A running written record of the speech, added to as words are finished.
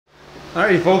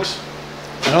Alrighty folks,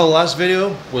 I know the last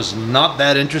video was not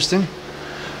that interesting,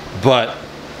 but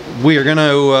we are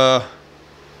gonna,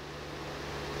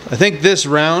 I think this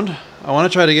round, I want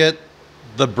to try to get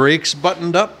the brakes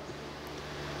buttoned up.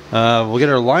 We'll get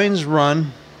our lines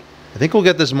run. I think we'll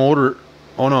get this motor,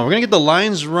 oh no, we're gonna get the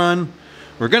lines run.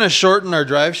 We're gonna shorten our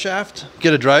drive shaft,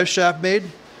 get a drive shaft made.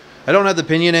 I don't have the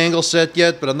pinion angle set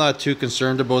yet, but I'm not too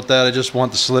concerned about that. I just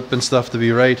want the slip and stuff to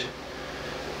be right.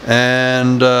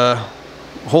 And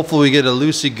hopefully we get a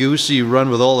loosey-goosey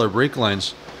run with all our brake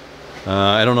lines.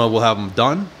 I don't know if we'll have them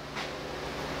done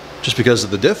just because of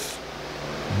the diff,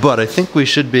 but I think we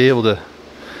should be able to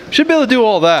do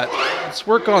all that. Let's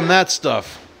work on that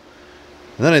stuff.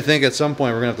 And then I think at some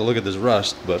point we're gonna have to look at this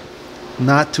rust, but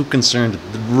not too concerned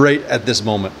right at this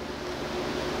moment.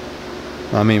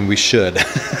 I mean, we should.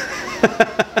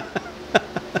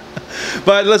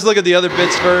 But let's look at the other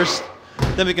bits first.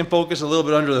 Then we can focus a little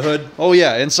bit under the hood. Oh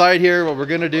yeah, inside here what we're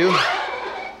gonna do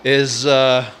is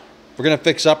we're gonna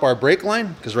fix up our brake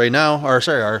line, because right now, our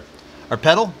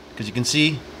pedal, because you can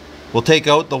see we'll take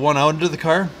out the one out into the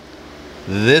car.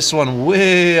 This one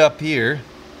way up here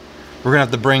we're gonna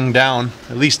have to bring down,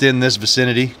 at least in this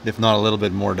vicinity, if not a little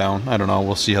bit more down. I don't know,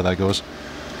 we'll see how that goes.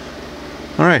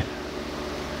 All right,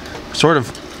 sort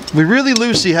of, we really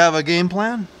loosely have a game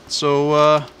plan,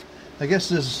 so I guess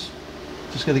this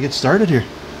just got to get started here.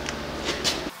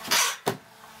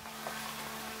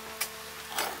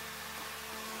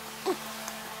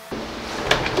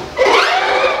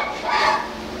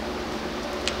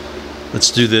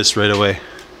 Let's do this right away.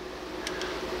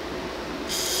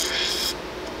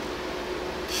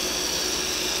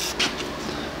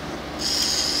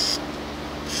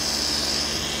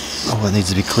 Oh, it needs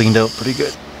to be cleaned out pretty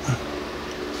good.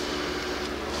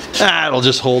 Ah, it'll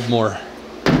just hold more.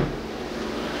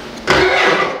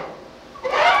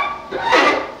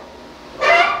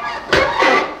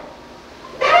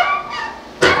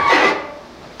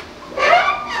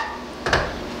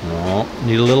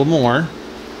 Need a little more.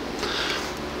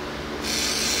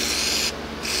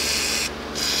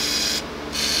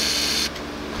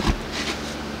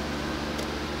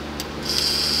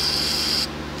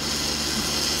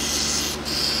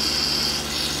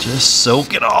 Just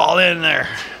soak it all in there.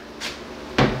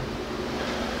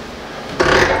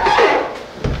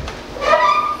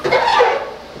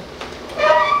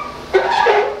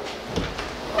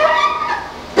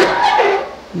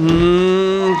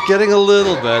 Getting a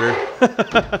little better.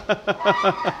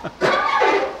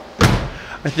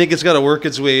 I think it's got to work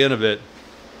its way in a bit.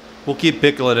 We'll keep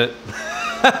pickling it.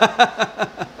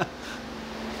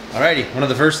 Alrighty, one of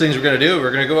the first things we're going to do,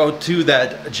 we're going to go out to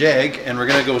that Jag and we're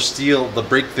going to go steal the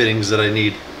brake fittings that I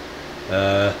need.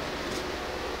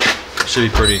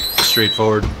 Should be pretty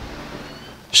straightforward.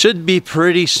 Should be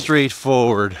pretty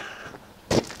straightforward.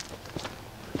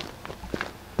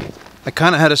 I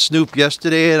kind of had a snoop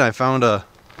yesterday and I found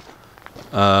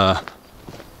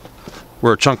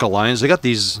where a chunk of lines. They got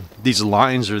these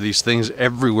lines or these things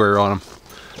everywhere on them.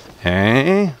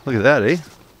 Hey, look at that, eh?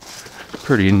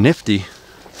 Pretty nifty.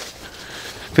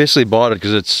 Basically bought it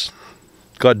because it's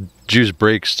got juice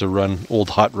brakes to run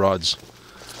old hot rods.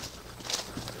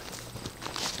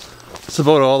 That's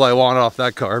about all I want off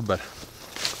that car, but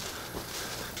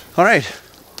all right.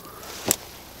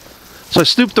 So I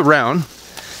snooped around.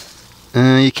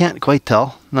 You can't quite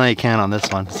tell. No, you can on this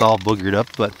one. It's all boogered up,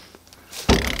 but...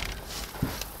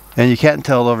 And you can't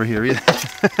tell over here either.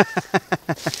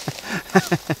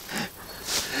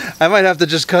 I might have to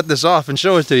just cut this off and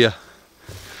show it to you.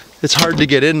 It's hard to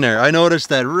get in there. I noticed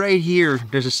that right here,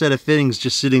 there's a set of fittings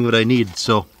just sitting what I need.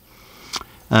 So,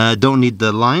 don't need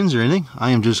the lines or anything.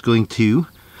 I am just going to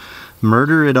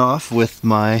murder it off with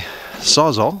my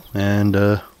Sawzall.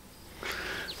 And,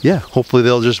 yeah, hopefully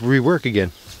they'll just rework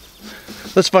again.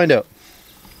 Let's find out.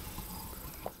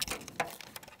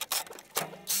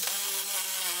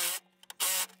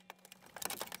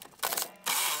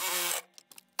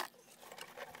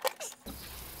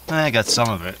 I got some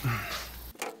of it.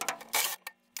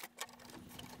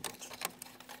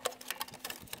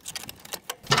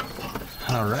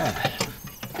 All right.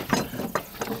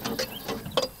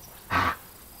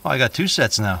 Oh, I got two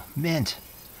sets now. Mint.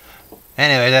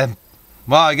 Anyway, then,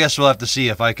 well, I guess we'll have to see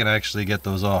if I can actually get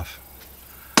those off.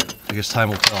 I guess time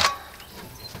will tell.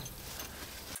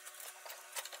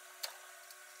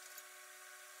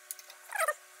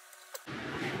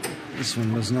 This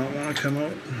one does not want to come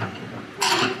out.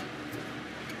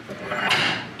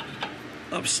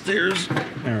 Upstairs.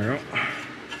 There we go.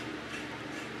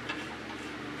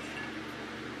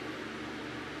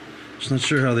 Just not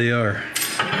sure how they are.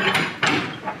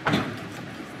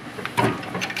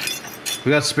 We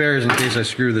got spares in case I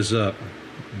screw this up,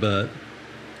 but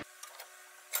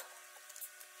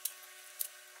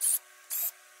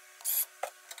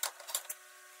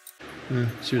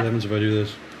see what happens if I do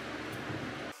this.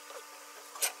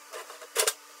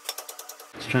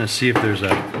 Just trying to see if there's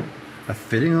a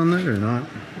fitting on there or not.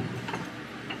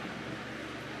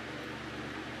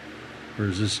 Or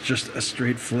is this just a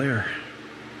straight flare?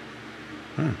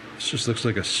 Huh, this just looks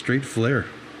like a straight flare.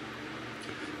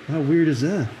 How weird is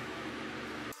that?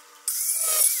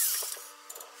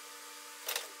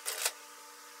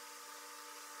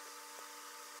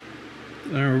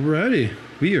 Alrighty,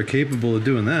 we are capable of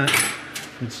doing that.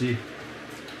 Let's see.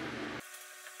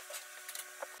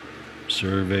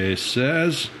 Survey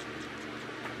says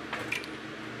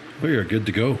we are good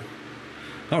to go.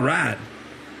 All right.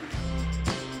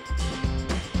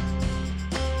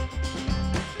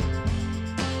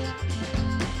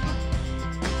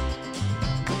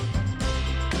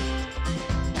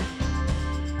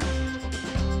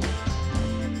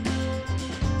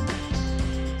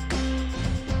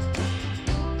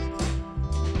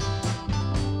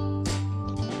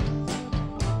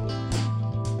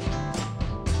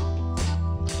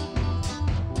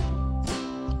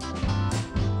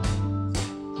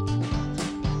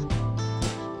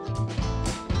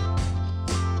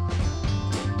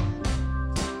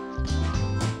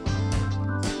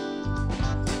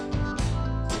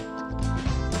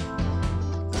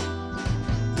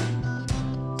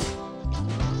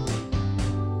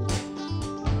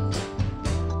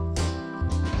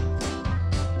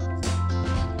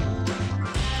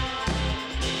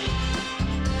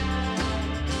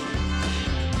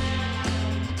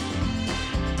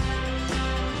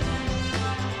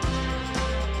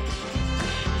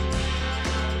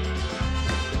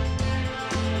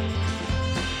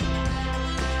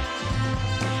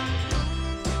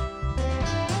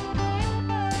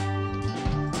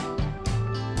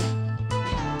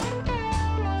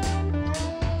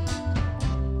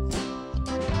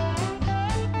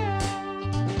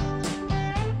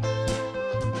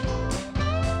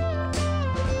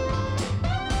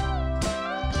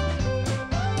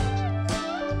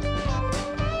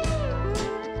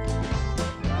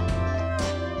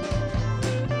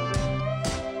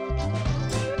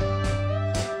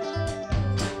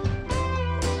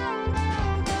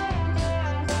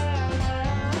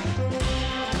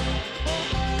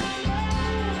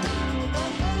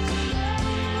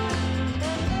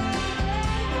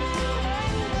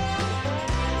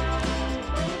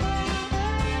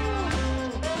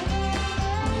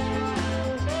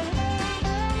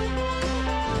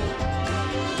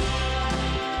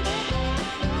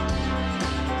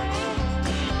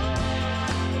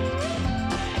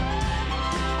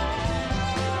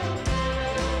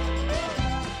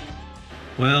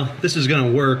 Well, this is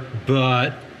gonna work,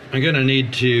 but I'm gonna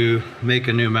need to make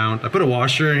a new mount. I put a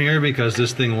washer in here because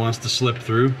this thing wants to slip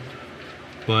through,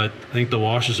 but I think the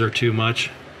washers are too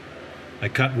much. I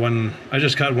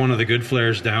just cut one of the good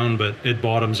flares down, but it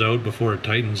bottoms out before it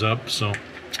tightens up, so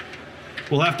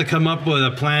we'll have to come up with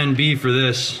a plan B for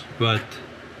this, but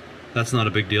that's not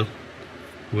a big deal.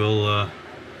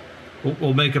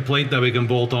 We'll make a plate that we can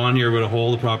bolt on here with a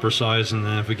hole the proper size, and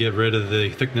then if we get rid of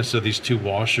the thickness of these two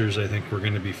washers, I think we're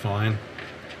going to be fine.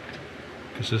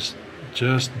 Because this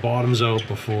just bottoms out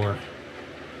before.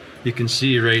 You can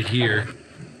see right here,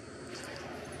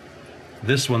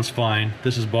 this one's fine.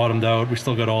 This is bottomed out. We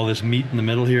still got all this meat in the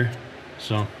middle here.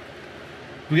 So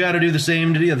we got to do the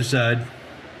same to the other side.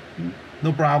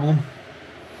 No problem.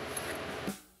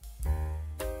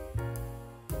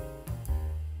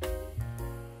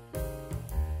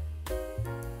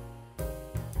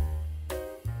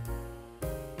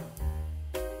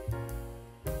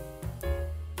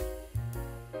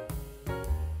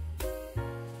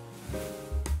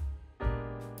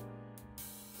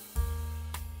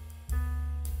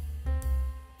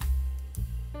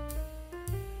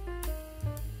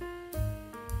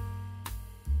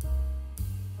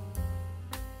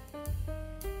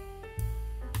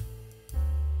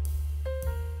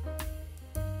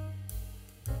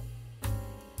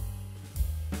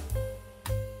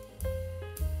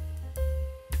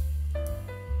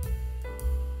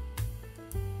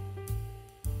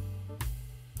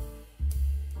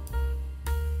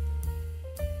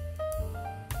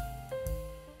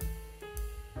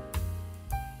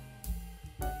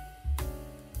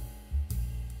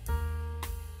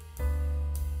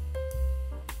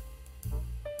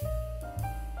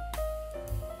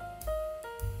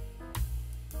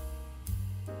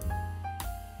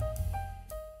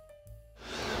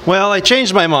 Well, I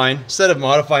changed my mind. Instead of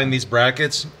modifying these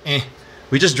brackets,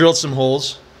 we just drilled some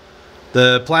holes.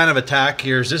 The plan of attack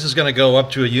here is this is going to go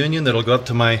up to a union that'll go up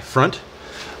to my front.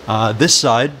 This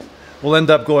side will end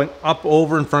up going up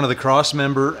over in front of the cross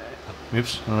member.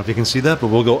 Oops, I don't know if you can see that, but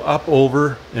we'll go up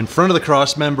over in front of the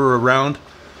cross member around.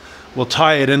 We'll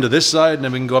tie it into this side and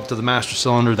then we can go up to the master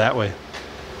cylinder that way.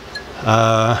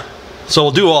 So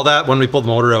we'll do all that when we pull the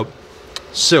motor out.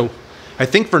 So I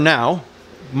think for now,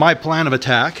 my plan of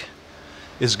attack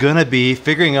is gonna be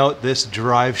figuring out this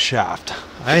drive shaft.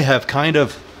 I have kind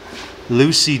of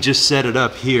loosely just set it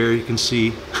up here. You can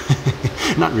see,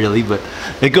 not really, but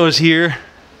it goes here.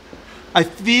 I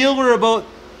feel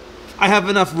I have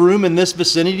enough room in this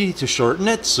vicinity to shorten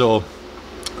it. So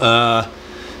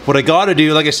what I gotta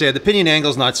do, like I said, the pinion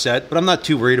angle's not set, but I'm not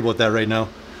too worried about that right now.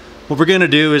 What we're gonna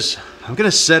do is I'm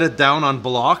gonna set it down on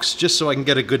blocks just so I can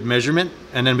get a good measurement,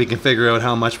 and then we can figure out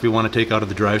how much we want to take out of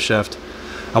the drive shaft.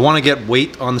 I want to get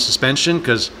weight on the suspension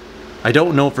because I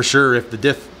don't know for sure if the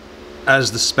diff,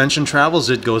 as the suspension travels,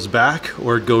 it goes back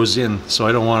or it goes in. So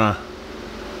I don't want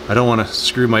to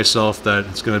screw myself that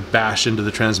it's gonna bash into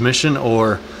the transmission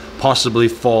or possibly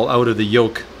fall out of the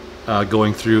yoke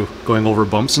going over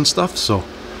bumps and stuff. So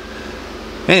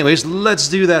anyways, let's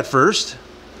do that first.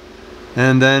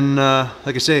 And then,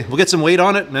 like I say, we'll get some weight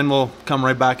on it and then we'll come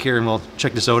right back here and we'll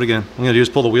check this out again. What I'm gonna do is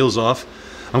pull the wheels off.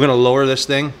 I'm gonna lower this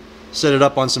thing, set it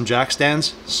up on some jack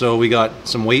stands so we got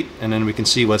some weight, and then we can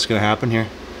see what's gonna happen here.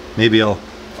 Maybe I'll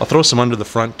throw some under the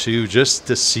front too, just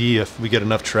to see if we get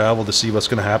enough travel to see what's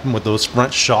gonna happen with those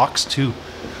front shocks too.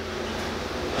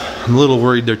 I'm a little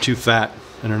worried they're too fat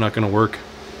and they're not gonna work.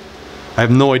 I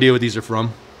have no idea what these are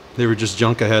from. They were just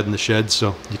junk I had in the shed,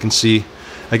 so you can see.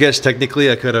 I guess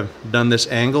technically I could have done this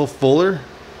angle fuller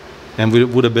and it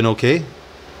would have been okay.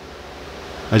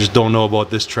 I just don't know about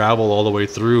this travel all the way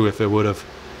through, if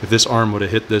this arm would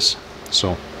have hit this.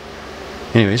 So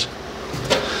anyways,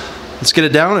 let's get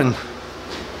it down and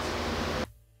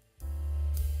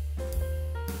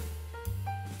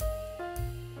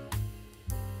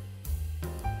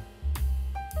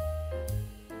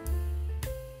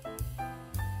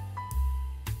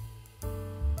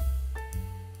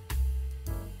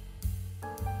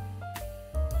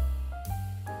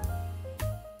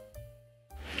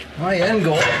my end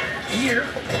goal here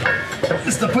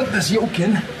is to put this yoke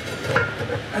in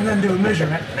and then do a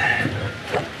measurement.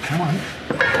 Come on.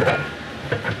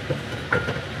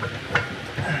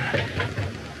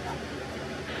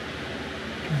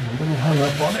 I'm a little hung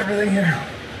up on everything here.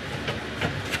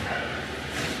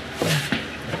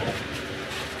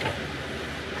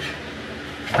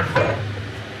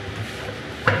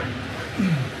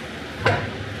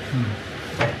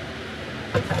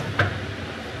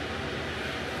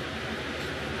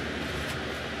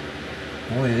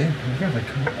 Boy, we're gonna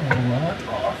cut a lot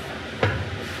off.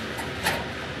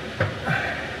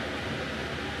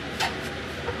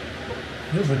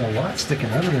 Feels like a lot sticking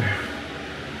out of there.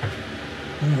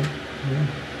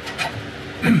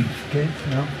 Okay,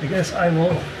 well, I guess I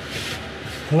will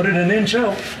put it an inch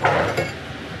out.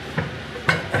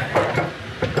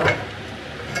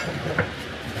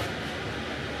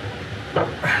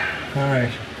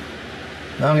 Alright,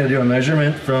 now I'm going to do a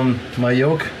measurement from my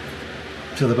yoke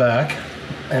to the back,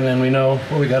 and then we know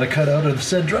what we got to cut out of the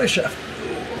said drive shaft.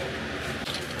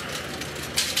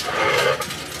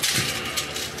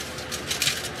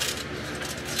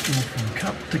 Go from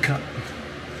cup to cup.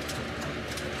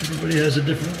 Everybody has a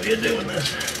different way of doing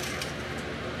this.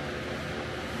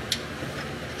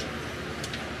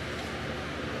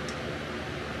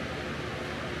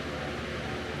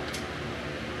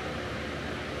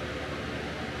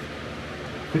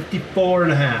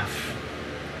 $54.5.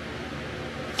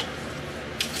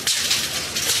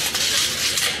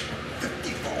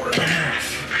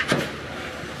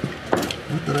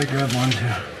 What did I grab onto? I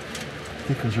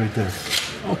think it was right there.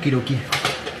 Okie dokie.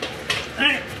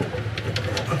 Alright.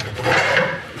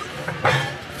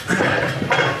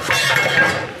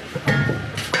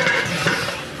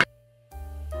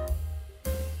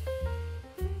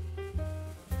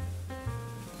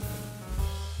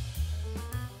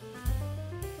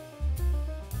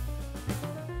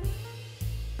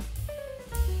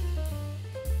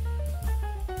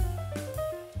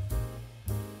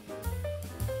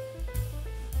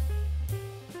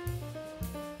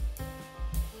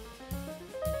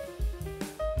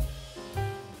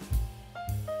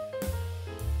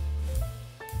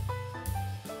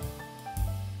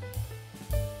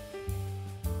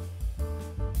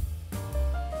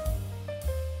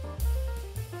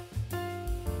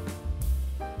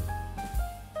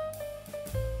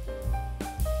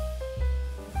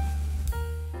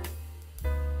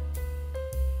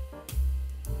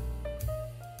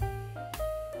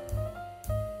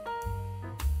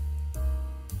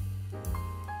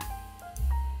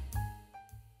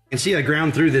 can see I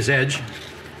ground through this edge,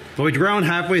 but we ground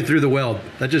halfway through the weld.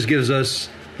 That just gives us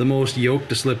the most yoke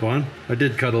to slip on. I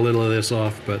did cut a little of this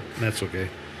off, but that's okay.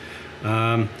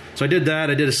 So I did that,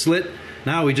 I did a slit.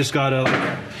 Now we just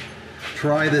gotta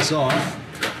pry this off.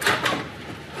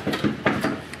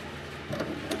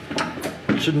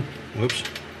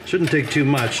 Shouldn't take too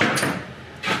much.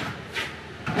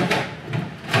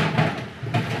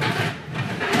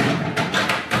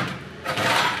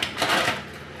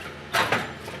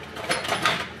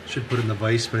 Should put it in the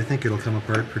vise, but I think it'll come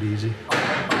apart pretty easy.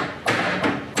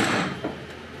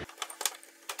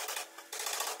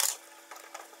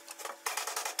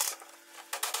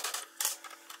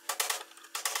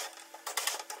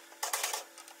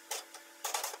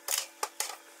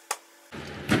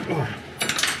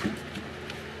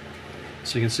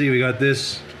 So you can see we got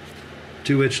this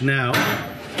 2-inch now.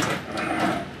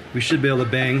 We should be able to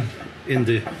bang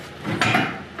into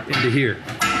here.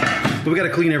 But we got to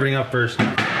clean everything up first.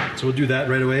 So we'll do that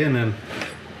right away and then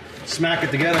smack it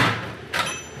together.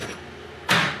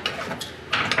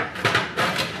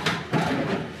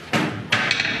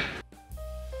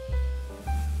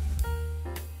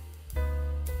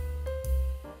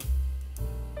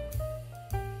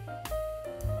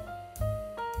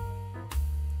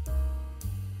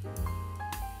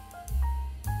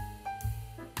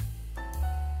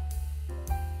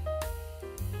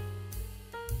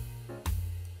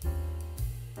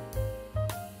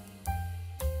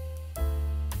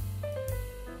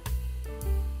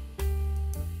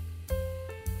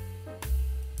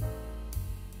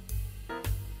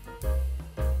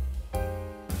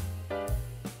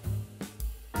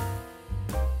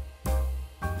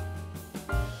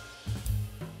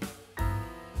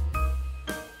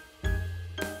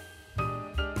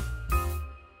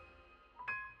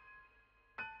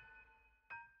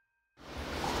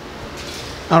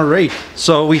 All right,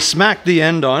 so we smacked the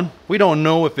end on. We don't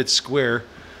know if it's square.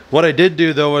 What I did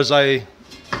do though is I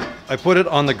put it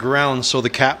on the ground so the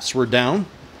caps were down.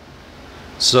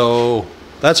 So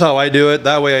that's how I do it.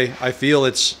 That way I feel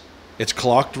it's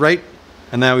clocked right,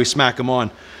 and then we smack them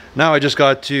on. Now I just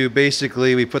got to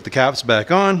basically, we put the caps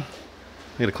back on.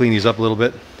 I gotta clean these up a little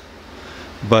bit,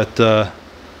 but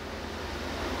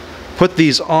put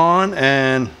these on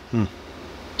and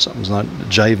something's not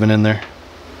jiving in there.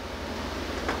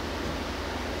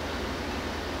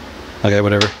 Okay,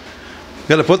 whatever.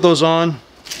 Got to put those on.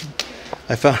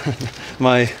 I found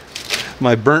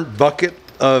my burnt bucket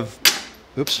of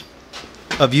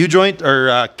U-joint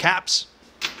or caps.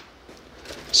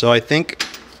 So I think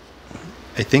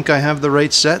I have the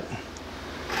right set.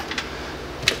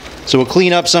 So we'll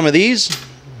clean up some of these.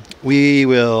 We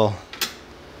will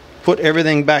put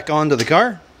everything back onto the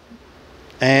car,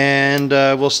 and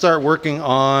we'll start working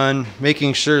on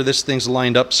making sure this thing's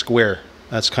lined up square.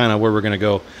 That's kind of where we're gonna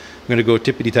go. I'm gonna go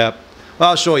tippity tap.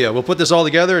 Well, I'll show you. We'll put this all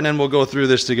together and then we'll go through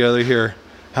this together here.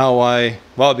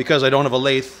 Well, because I don't have a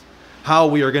lathe, how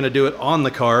we are gonna do it on the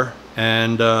car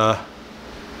and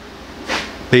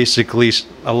basically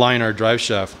align our drive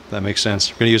shaft. That makes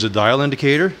sense. We're gonna use a dial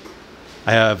indicator.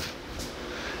 I have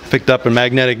picked up a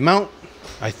magnetic mount.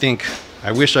 I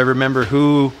wish I remember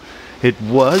who it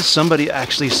was. Somebody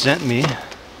actually sent me.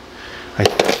 I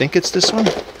think it's this one.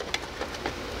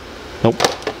 Nope.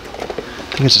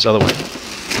 I think it's this other one.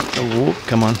 Oh,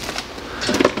 come on.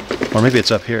 Or maybe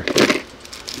it's up here.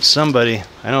 Somebody,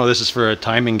 I know this is for a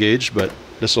timing gauge, but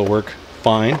this will work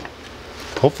fine.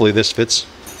 Hopefully this fits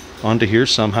onto here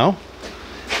somehow.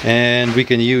 And we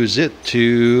can use it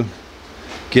to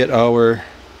get our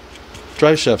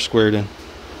drive shaft squared in.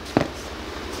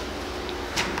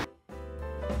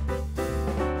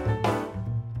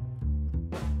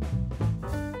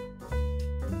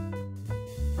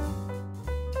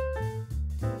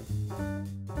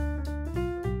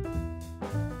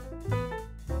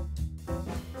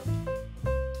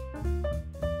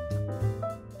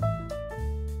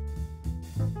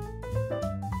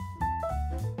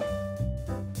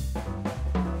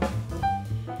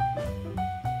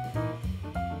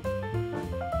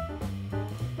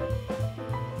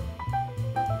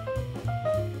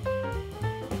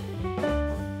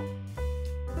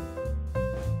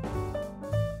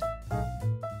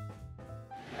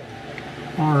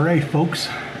 Alright folks,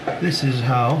 this is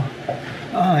how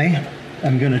I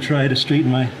am going to try to straighten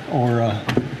my, or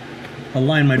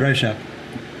align my drive shaft.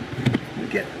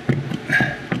 Get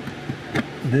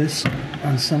this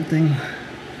on something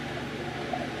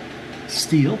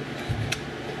steel.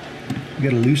 You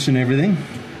got to loosen everything.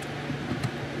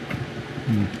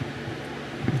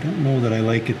 I don't know that I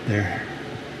like it there.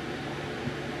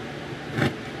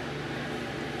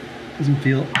 Doesn't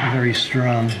feel very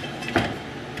strong.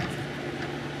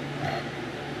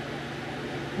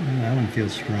 That one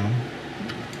feels strong.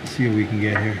 Let's see what we can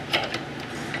get here.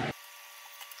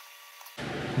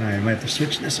 Alright, I might have to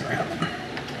switch this around.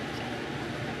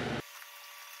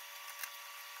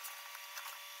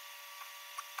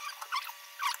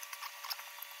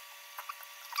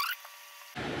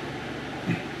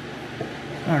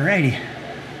 Alrighty.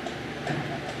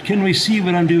 Can we see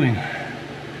what I'm doing?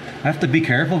 I have to be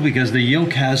careful because the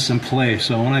yoke has some play,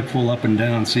 so when I pull up and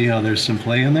down, see how there's some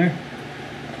play in there?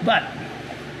 But,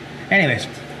 anyways,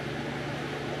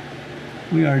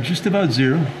 we are just about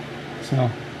zero, so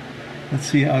let's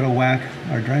see how out of whack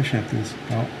our drive shaft is.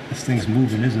 Oh, this thing's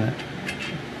moving, isn't it?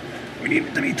 We need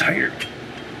it to be tighter.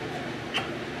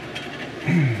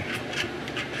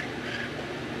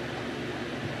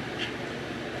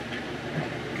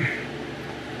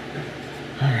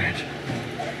 Alright.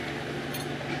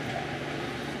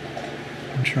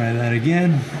 Try that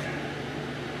again.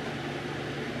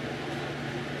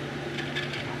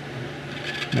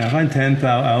 Now if I'm 10th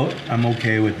out, I'm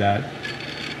okay with that.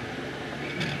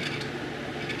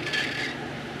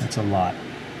 That's a lot.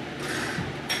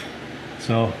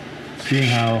 So, seeing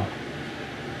how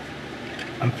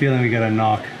I'm feeling we gotta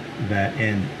knock that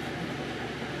in.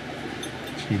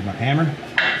 Just need my hammer.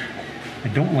 I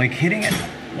don't like hitting it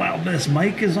while this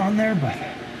mic is on there, but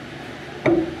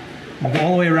we'll go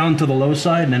all the way around to the low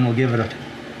side and then we'll give it a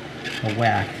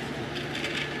whack.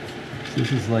 So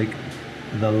this is like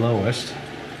the lowest.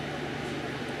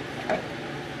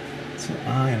 So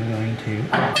I am going to,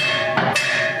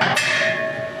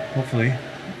 hopefully,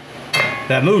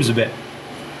 that moves a bit.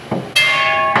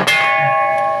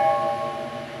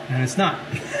 And it's not.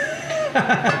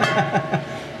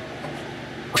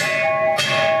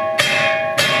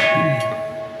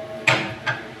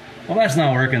 Well, that's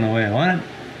not working the way I want it.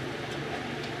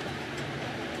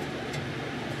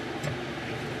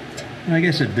 I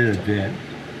guess it did a bit.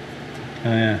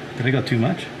 Oh yeah, did I go too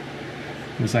much?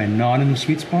 Was I not in the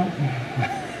sweet spot?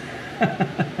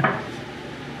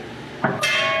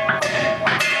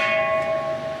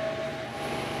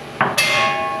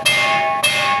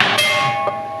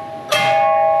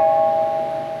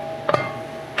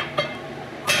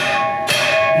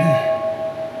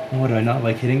 What do I not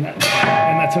like hitting that?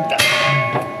 And that took that.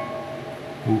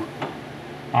 Ooh.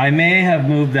 I may have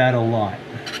moved that a lot.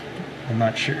 I'm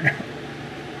not sure.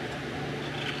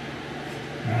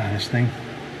 This thing.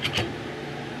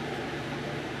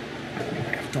 I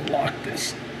have to lock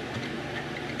this.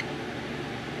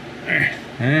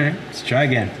 Alright, let's try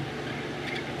again.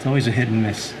 It's always a hit and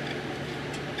miss.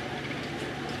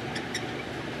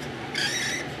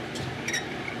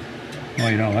 Oh,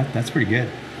 you know what? That's pretty good.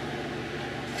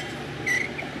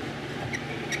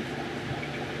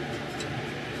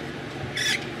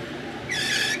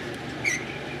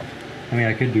 I mean,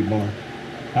 I could do more.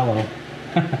 Hello.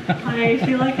 I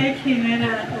feel like I came in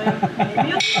at like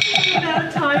maybe a little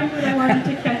about time, but I wanted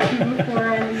to catch you before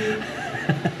I leave.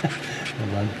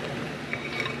 Hold on.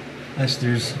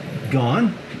 Esther's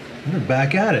gone. We're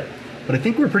back at it. But I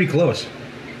think we're pretty close.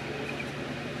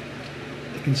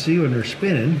 You can see when we're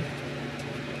spinning.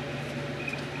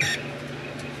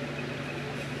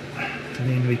 I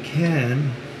mean, we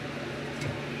can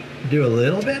do a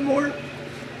little bit more.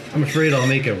 I'm afraid I'll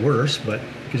make it worse, but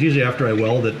because usually after I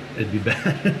weld it, it'd be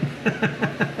bad.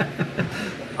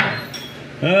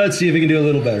 Let's see if we can do a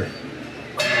little better.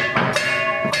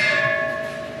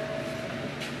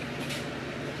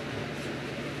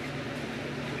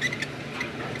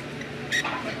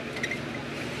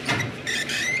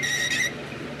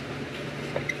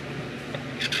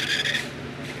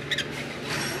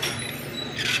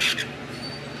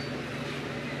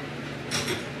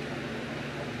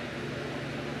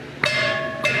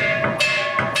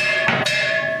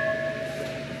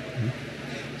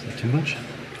 Too much?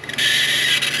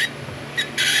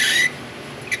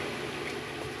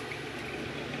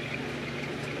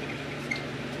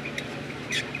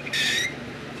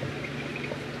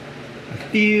 I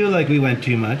feel like we went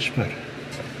too much, but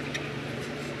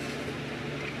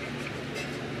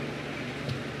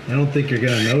I don't think you're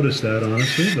gonna notice that,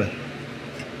 honestly, but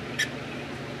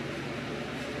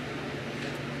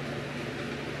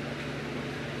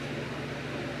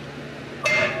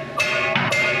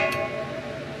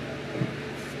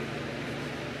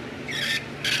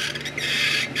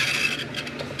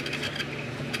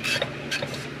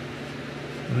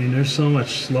I mean, there's so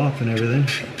much slop and everything.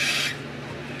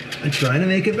 I'm trying to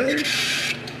make it better.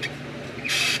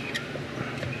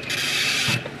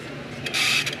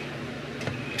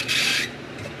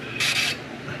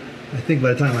 I think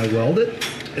by the time I weld it,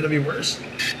 it'll be worse.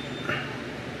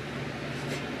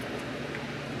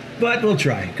 But we'll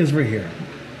try, because we're here.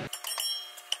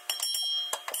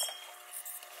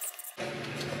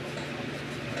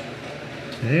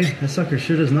 Hey, that sucker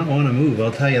sure does not want to move,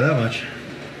 I'll tell you that much.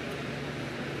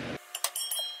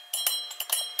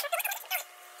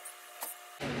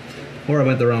 Or I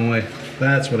went the wrong way.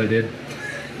 That's what I did.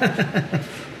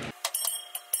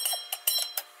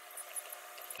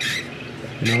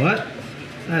 You know what?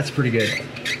 That's pretty good.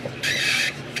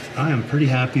 I am pretty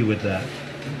happy with that.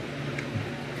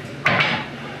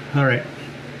 All right,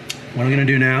 what I'm gonna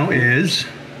do now is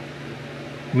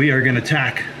we are gonna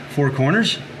tack 4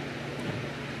 corners.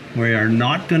 We are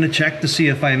not gonna check to see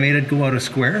if I made it go out a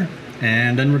square,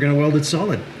 and then we're gonna weld it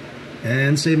solid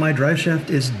and say my drive shaft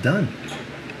is done.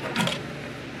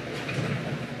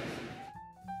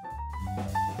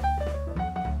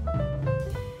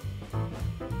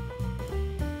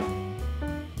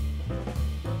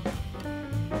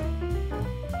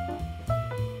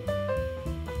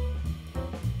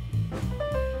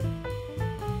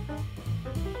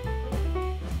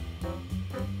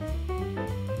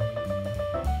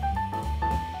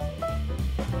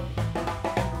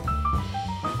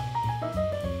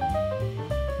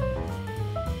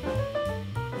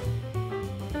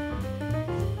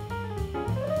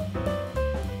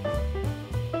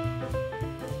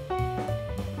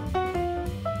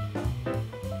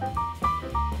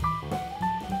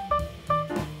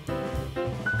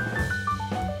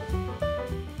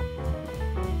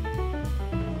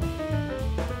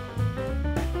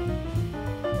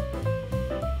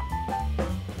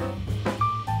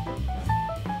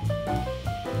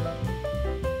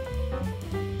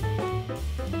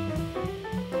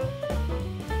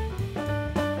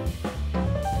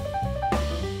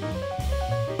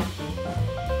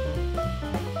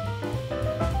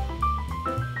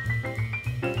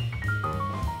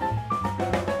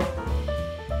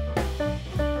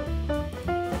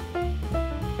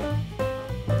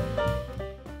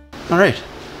 All right,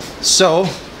 so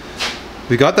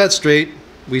we got that straight.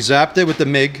 We zapped it with the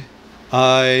MIG.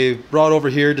 I brought over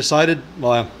here, decided,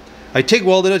 well, I TIG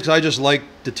welded it because I just like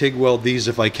to TIG weld these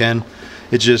if I can.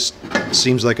 It just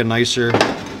seems like a nicer,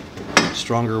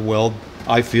 stronger weld,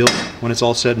 I feel, when it's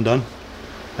all said and done.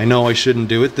 I know I shouldn't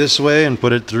do it this way and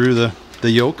put it through the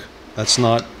yoke. That's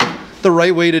not the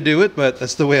right way to do it, but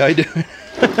that's the way I do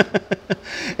it.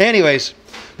 Anyways,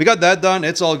 we got that done.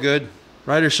 It's all good.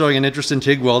 Ryder's showing an interest in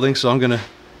TIG welding, so I'm gonna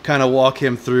kind of walk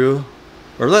him through,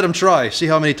 or let him try, see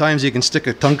how many times you can stick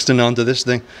a tungsten onto this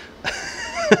thing.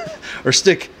 Or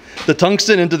stick the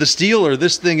tungsten into the steel or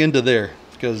this thing into there,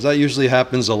 because that usually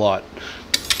happens a lot.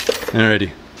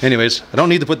 Alrighty. Anyways, I don't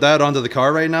need to put that onto the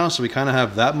car right now, so we kind of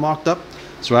have that mocked up.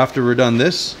 So after we're done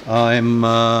this, I'm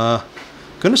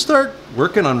gonna start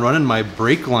working on running my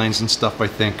brake lines and stuff, I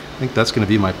think. I think that's gonna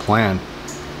be my plan.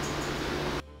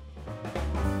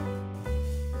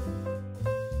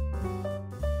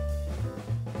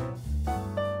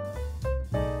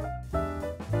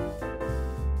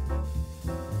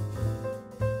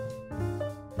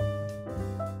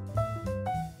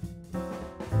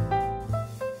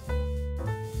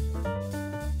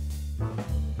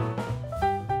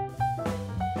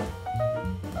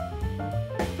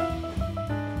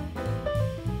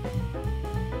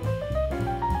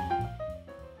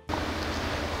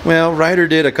 Well, Ryder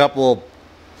did a couple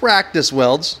practice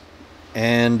welds,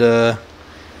 and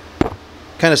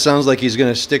kind of sounds like he's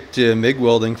going to stick to MIG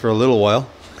welding for a little while.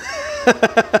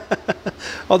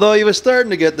 Although he was starting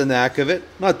to get the knack of it,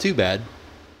 not too bad.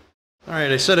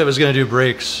 Alright, I said I was going to do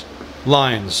brakes,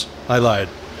 lines, I lied.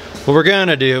 What we're going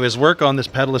to do is work on this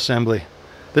pedal assembly.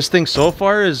 This thing so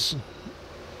far is,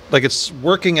 like, it's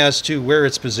working as to where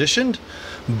it's positioned,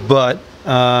 but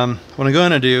what I'm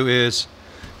going to do is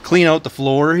clean out the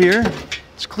floor here.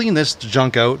 Let's clean this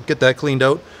junk out, get that cleaned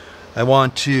out. I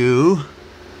want to,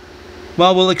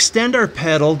 well, we'll extend our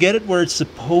pedal, get it where it's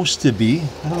supposed to be.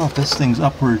 I don't know if this thing's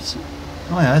upwards.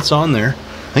 Oh yeah, it's on there.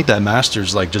 I think that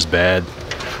master's like just bad.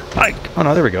 Oh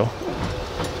no, there we go.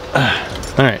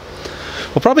 All right,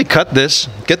 we'll probably cut this,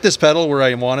 get this pedal where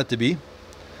I want it to be,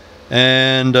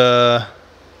 and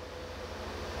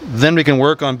then we can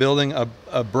work on building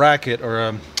a bracket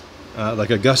or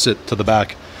like a gusset to the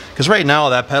back. Because right now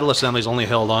that pedal assembly is only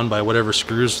held on by whatever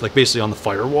screws, like basically on the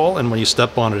firewall, and when you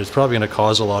step on it, it's probably going to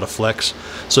cause a lot of flex.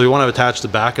 So we want to attach the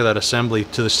back of that assembly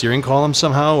to the steering column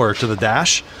somehow, or to the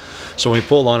dash. So when we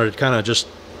pull on it, it kind of just,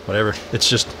 whatever, it's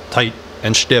just tight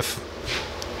and stiff.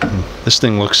 This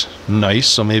thing looks nice,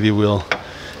 so maybe we'll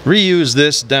reuse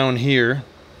this down here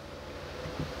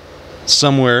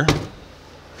somewhere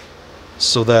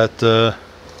so that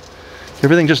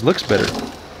everything just looks better.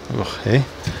 Oh, hey.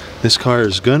 This car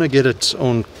is gonna get its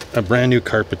own a brand new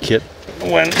carpet kit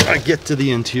when I get to the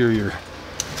interior.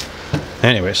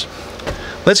 Anyways,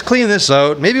 Let's clean this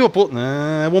out. Maybe we'll pull,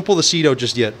 nah, I won't pull the seat out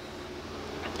just yet.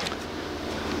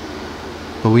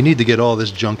 But we need to get all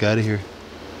this junk out of here.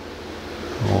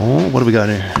 Oh, what do we got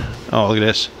here? Oh, look at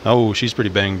this. Oh, she's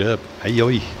pretty banged up.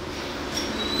 Ayoy.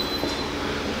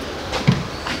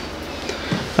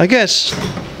 I guess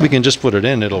we can just put it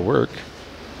in, it'll work.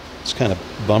 It's kind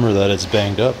of a bummer that it's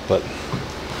banged up, but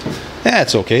yeah,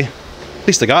 it's okay. At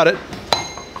least I got it. All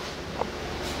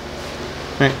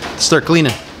right, let's start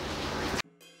cleaning.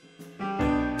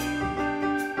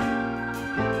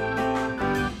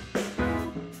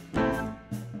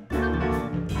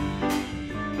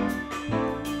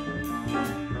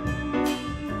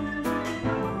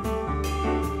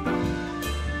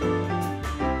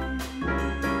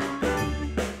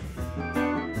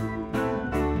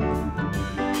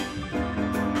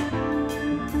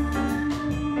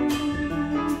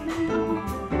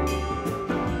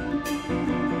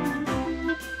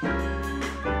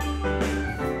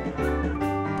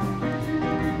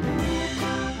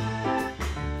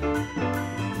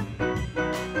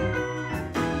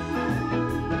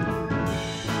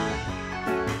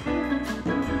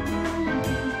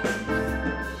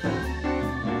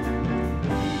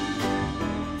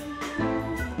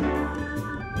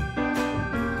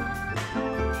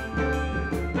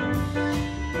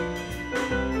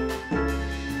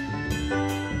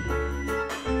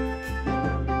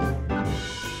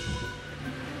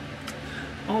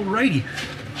 Alrighty.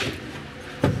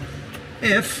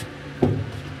 If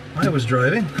I was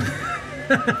driving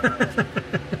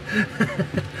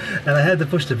and I had to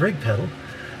push the brake pedal,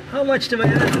 how much do I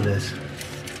add to this?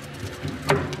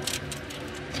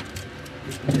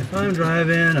 If I'm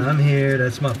driving, I'm here,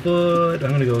 that's my foot,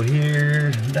 I'm gonna go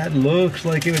here. That looks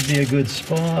like it would be a good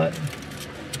spot.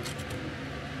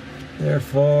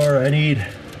 Therefore, I need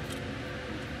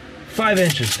 5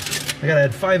 inches. I gotta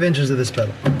add 5 inches to this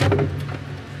pedal.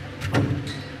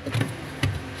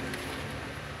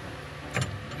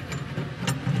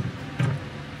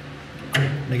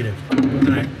 Negative.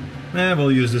 Alright.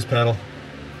 We'll use this pedal.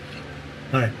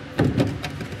 Alright.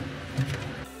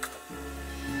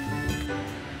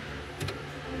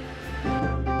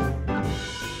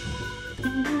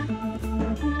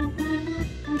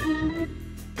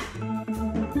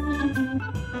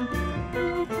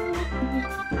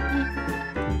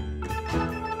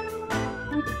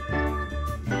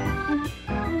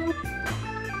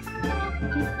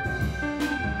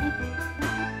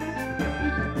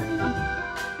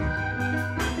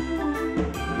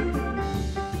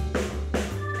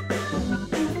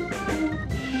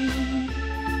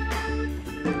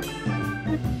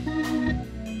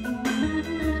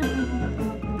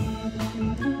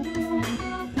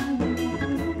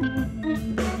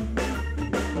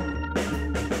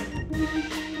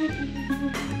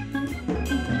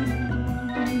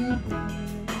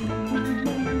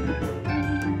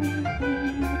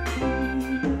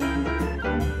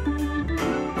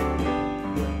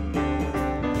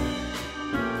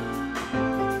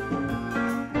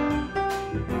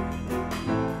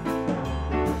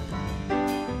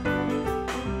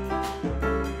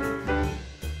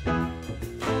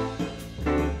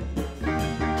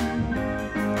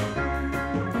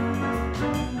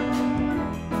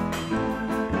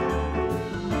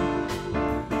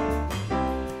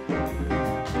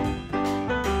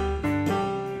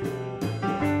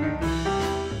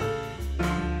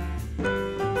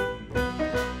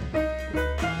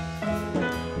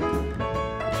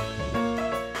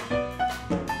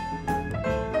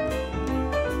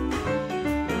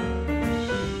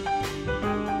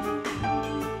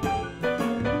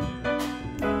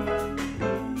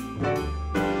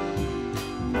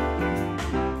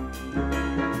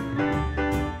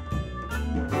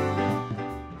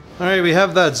 Alright, we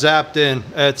have that zapped in.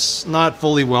 It's not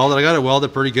fully welded. I got it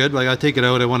welded pretty good, but I gotta take it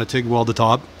out. I want to TIG weld the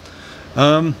top.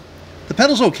 The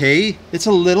pedal's okay. It's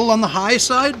a little on the high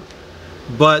side,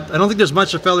 but I don't think there's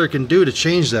much a fella can do to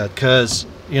change that, because,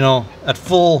 you know, at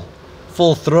full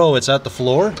throw it's at the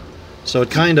floor. So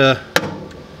it kinda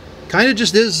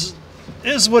just is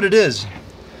what it is.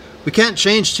 We can't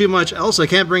change too much else. I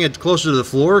can't bring it closer to the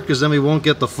floor, because then we won't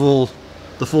get the full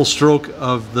stroke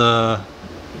of the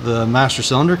master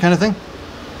cylinder kind of thing.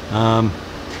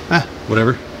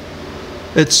 Whatever.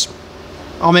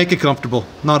 I'll make it comfortable.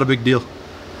 Not a big deal.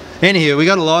 Anywho, we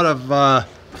got a lot of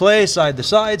play side to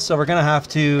side, so we're gonna have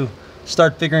to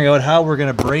start figuring out how we're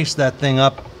gonna brace that thing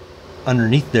up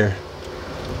underneath there.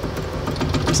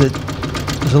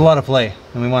 There's a lot of play,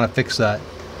 and we want to fix that.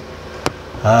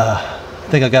 I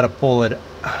think I got to pull it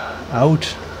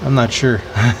out. I'm not sure.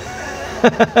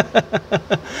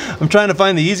 I'm trying to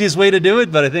find the easiest way to do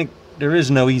it, but I think there is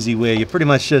no easy way. You pretty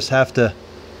much just have to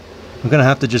I'm gonna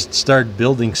have to just start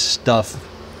building stuff.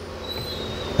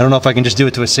 I don't know if I can just do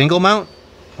it to a single mount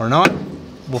or not.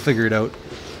 We'll figure it out.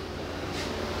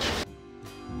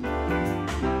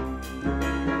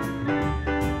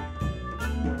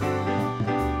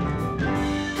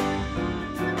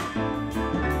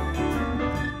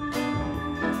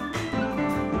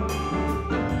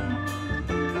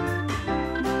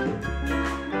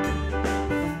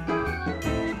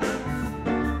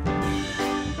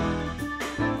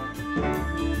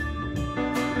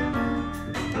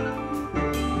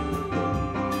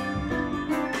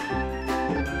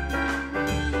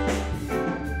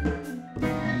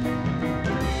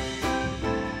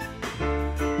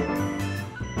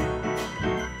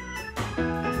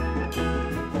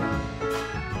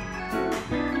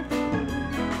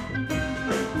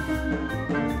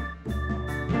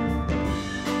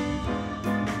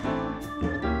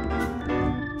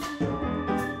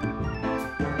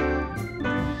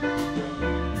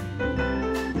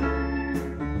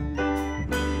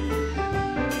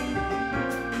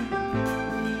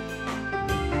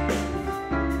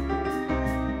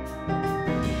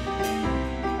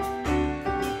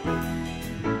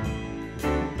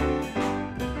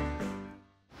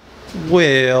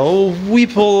 Well, we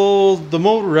pulled the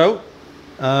motor out.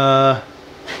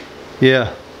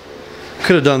 Yeah,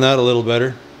 could have done that a little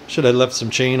better. Should have left some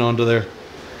chain onto there.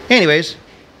 Anyways,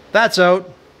 that's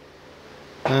out.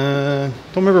 Don't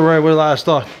remember where I last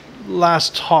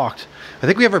talked. I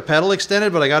think we have our pedal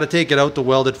extended, but I got to take it out to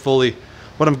weld it fully.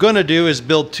 What I'm going to do is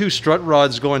build 2 strut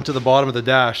rods going to the bottom of the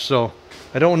dash. So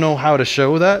I don't know how to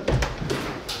show that.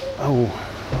 Oh,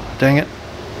 dang it.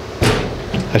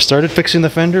 I started fixing the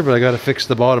fender, but I got to fix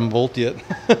the bottom bolt yet.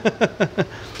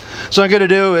 So what I'm going to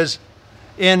do is,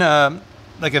 in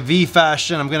like a V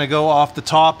fashion, I'm going to go off the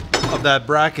top of that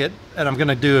bracket, and I'm going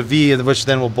to do a V, which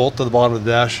then will bolt to the bottom of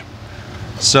the dash.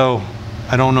 So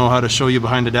I don't know how to show you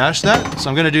behind the dash that. So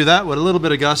I'm going to do that with a little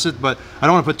bit of gusset, but I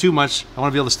don't want to put too much. I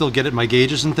want to be able to still get at my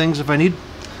gauges and things if I need.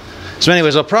 So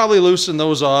anyways, I'll probably loosen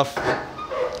those off.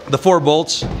 The 4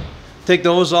 bolts. Take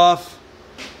those off.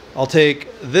 I'll take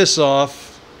this off.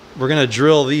 We're gonna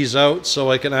drill these out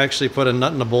so I can actually put a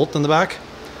nut and a bolt in the back.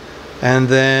 And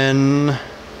then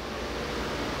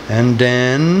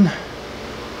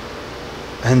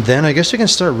I guess I can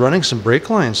start running some brake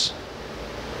lines.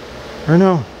 Or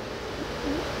no.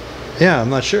 Yeah, I'm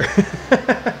not sure.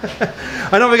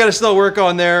 I know we gotta still work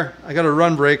on there. I gotta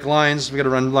run brake lines. We gotta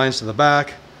run lines to the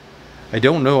back. I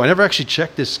don't know. I never actually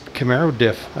checked this Camaro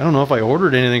diff. I don't know if I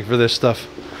ordered anything for this stuff.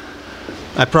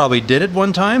 I probably did it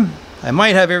one time. I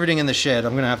might have everything in the shed.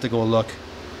 I'm gonna have to go look.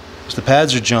 Because the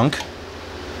pads are junk.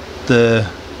 The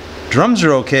drums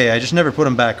are okay. I just never put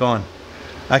them back on.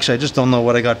 Actually, I just don't know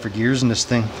what I got for gears in this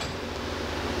thing.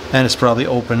 And it's probably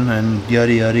open and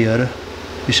yada yada yada.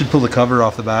 You should pull the cover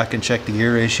off the back and check the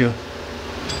gear ratio.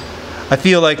 I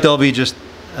feel like there'll be just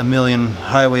a million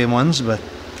highway ones, but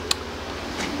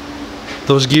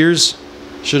those gears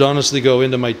should honestly go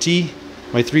into my T.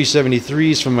 My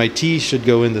 373s from my T should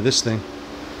go into this thing.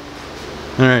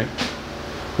 Alright,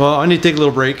 well, I need to take a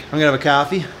little break. I'm gonna have a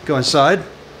coffee, go inside,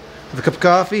 have a cup of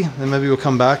coffee, then maybe we'll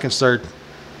come back and start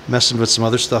messing with some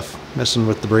other stuff, messing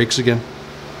with the brakes again.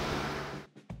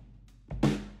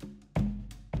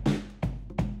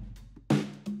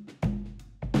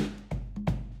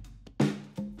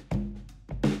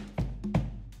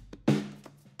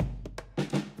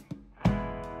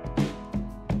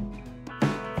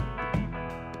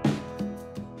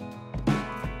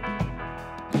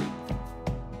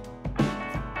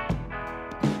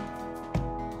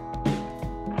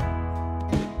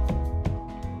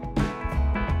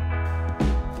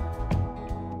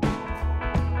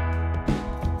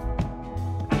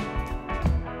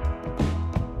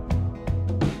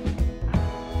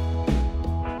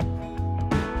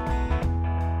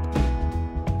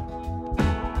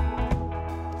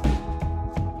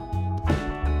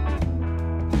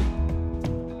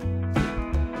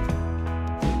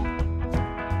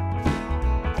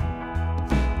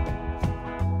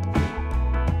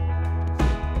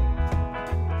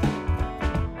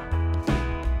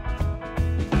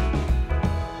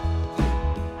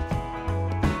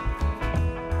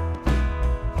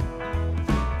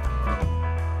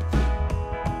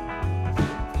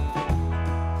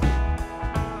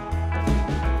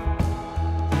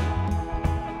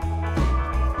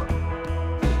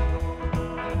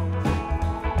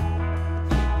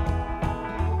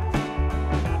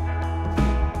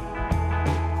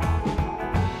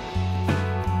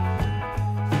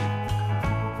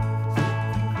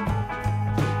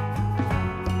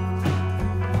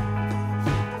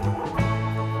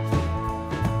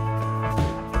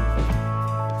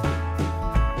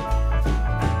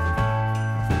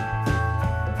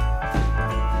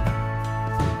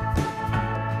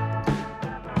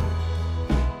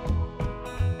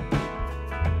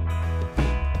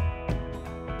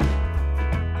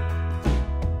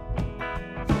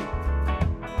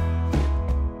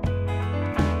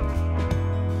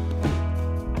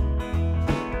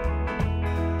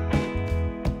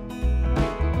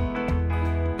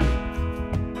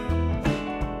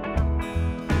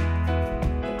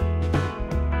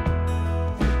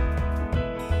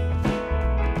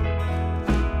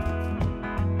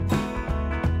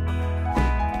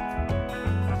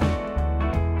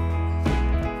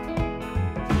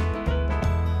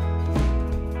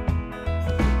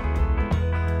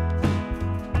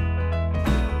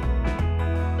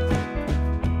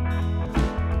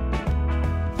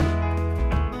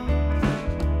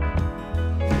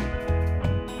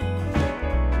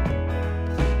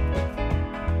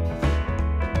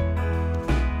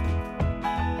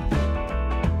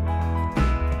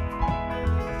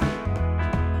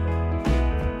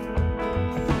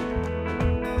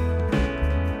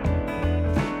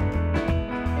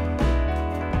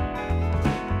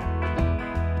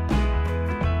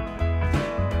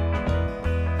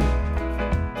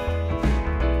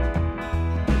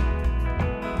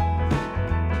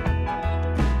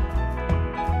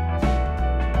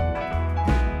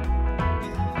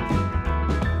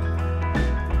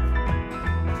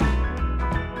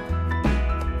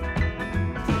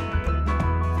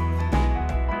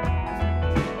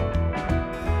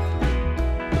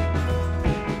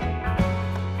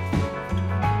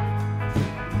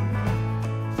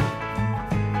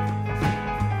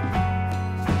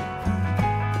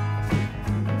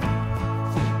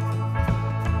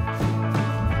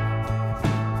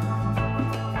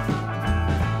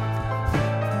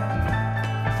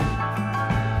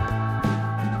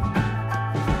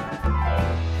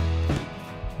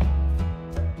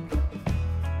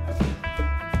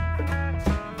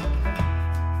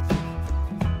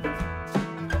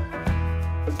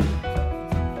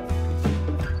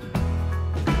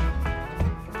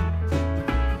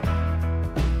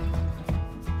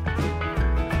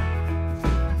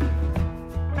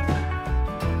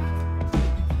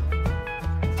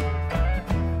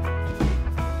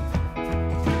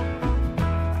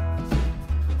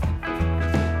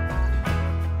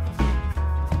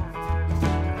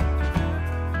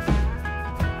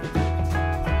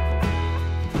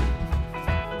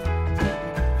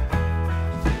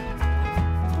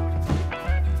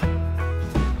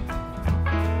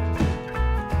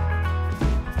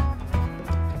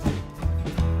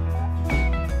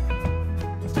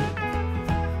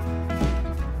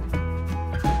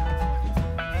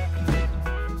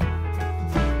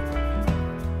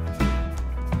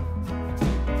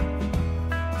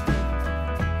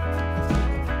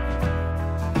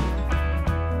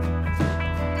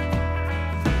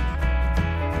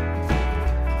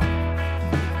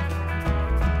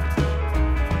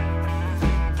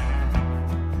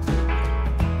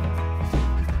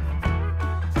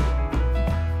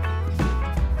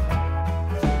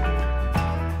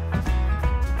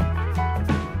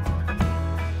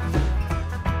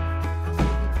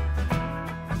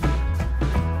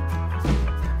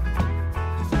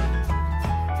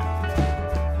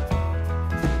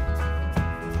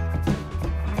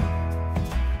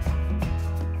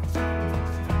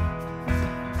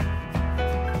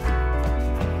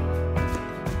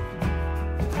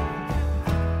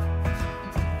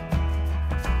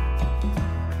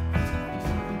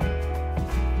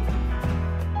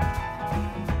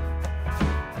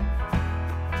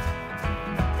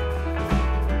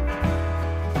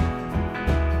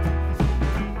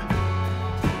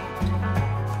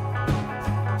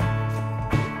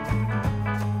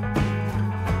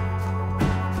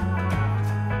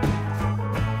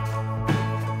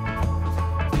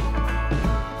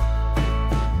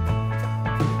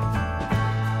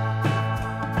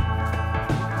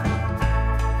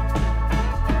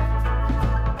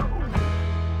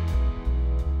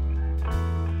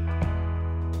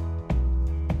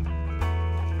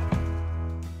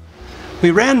 We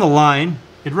ran the line.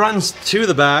 It runs to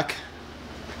the back.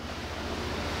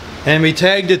 And we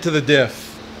tagged it to the diff.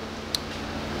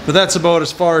 But that's about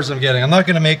as far as I'm getting. I'm not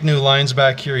going to make new lines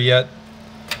back here yet.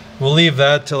 We'll leave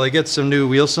that till I get some new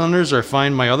wheel cylinders or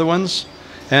find my other ones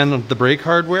and the brake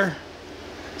hardware.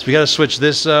 So we got to switch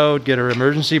this out, get our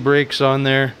emergency brakes on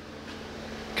there.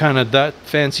 Kind of that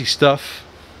fancy stuff.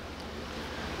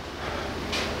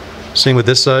 Same with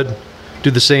this side.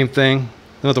 Do the same thing.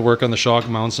 Don't have to work on the shock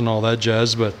mounts and all that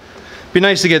jazz, but it'd be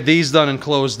nice to get these done and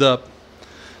closed up.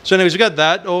 So anyways, we got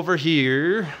that over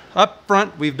here. Up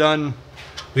front, we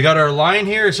got our line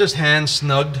here. It's just hand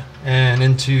snugged and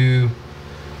into,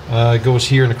 goes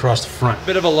here and across the front.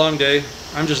 Bit of a long day.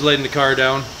 I'm just laying the car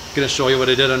down. Gonna show you what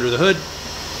I did under the hood.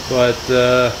 But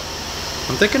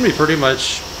I'm thinking we pretty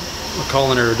much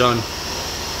calling her a done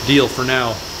deal for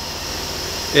now.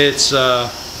 It's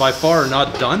by far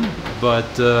not done, but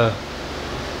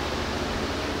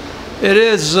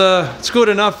it's good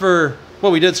enough for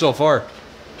what we did so far.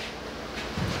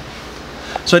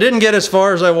 So I didn't get as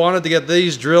far as I wanted to get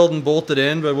these drilled and bolted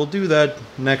in, but we'll do that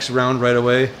next round right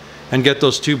away and get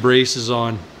those two braces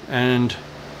on and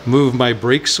move my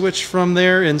brake switch from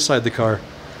there inside the car.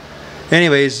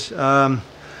 Anyways,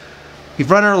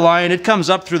 we've run our line. It comes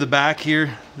up through the back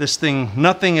here. This thing,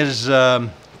 nothing is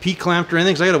P-clamped or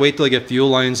anything, so I gotta wait till I get fuel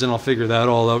lines and I'll figure that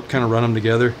all out, kind of run them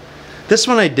together. This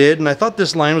one I did, and I thought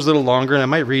this line was a little longer, and I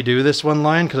might redo this one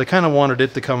line because I kind of wanted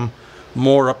it to come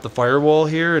more up the firewall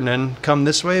here and then come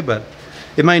this way, but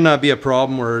it might not be a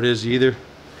problem where it is either.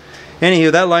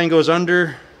 Anywho, that line goes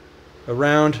under,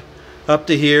 around, up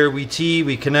to here. We tee,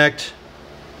 we connect,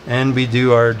 and we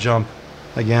do our jump.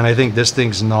 Again, I think this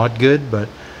thing's not good, but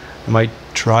I might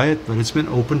try it, but it's been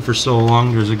open for so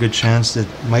long, there's a good chance that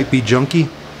it might be junky.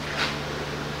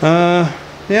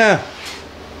 Yeah.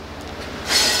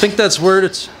 I think that's where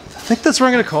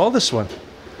I'm gonna call this one.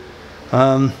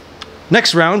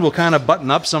 Next round, we'll kind of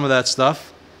button up some of that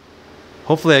stuff.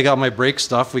 Hopefully I got my brake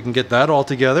stuff. We can get that all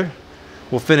together.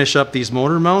 We'll finish up these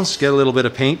motor mounts, get a little bit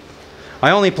of paint. I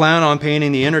only plan on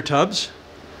painting the inner tubs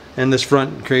and this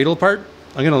front cradle part.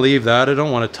 I'm gonna leave that. I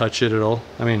don't want to touch it at all.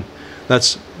 I mean,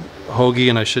 that's hoagie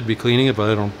and I should be cleaning it, but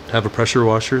I don't have a pressure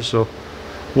washer, so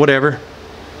whatever.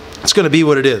 It's gonna be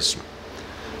what it is.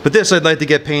 But this I'd like to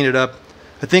get painted up.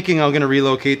 I'm thinking I'm gonna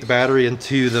relocate the battery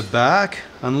into the back,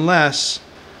 unless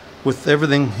with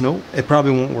everything, no, it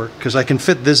probably won't work because I can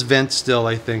fit this vent still,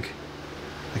 I think.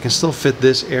 I can still fit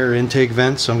this air intake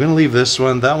vent, so I'm gonna leave this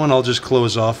one. That one I'll just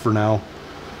close off for now.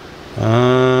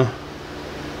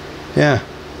 Yeah,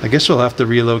 I guess we'll have to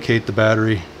relocate the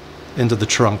battery into the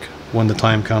trunk when the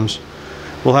time comes.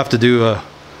 We'll have to do a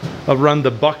run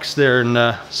the bucks there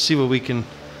and see what we can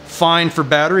find for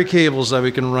battery cables that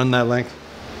we can run that length.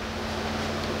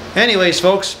 Anyways,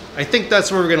 folks, I think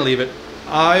that's where we're gonna leave it.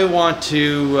 I want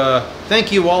to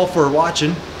thank you all for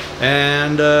watching,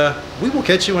 and we will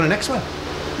catch you on the next one.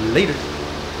 Later.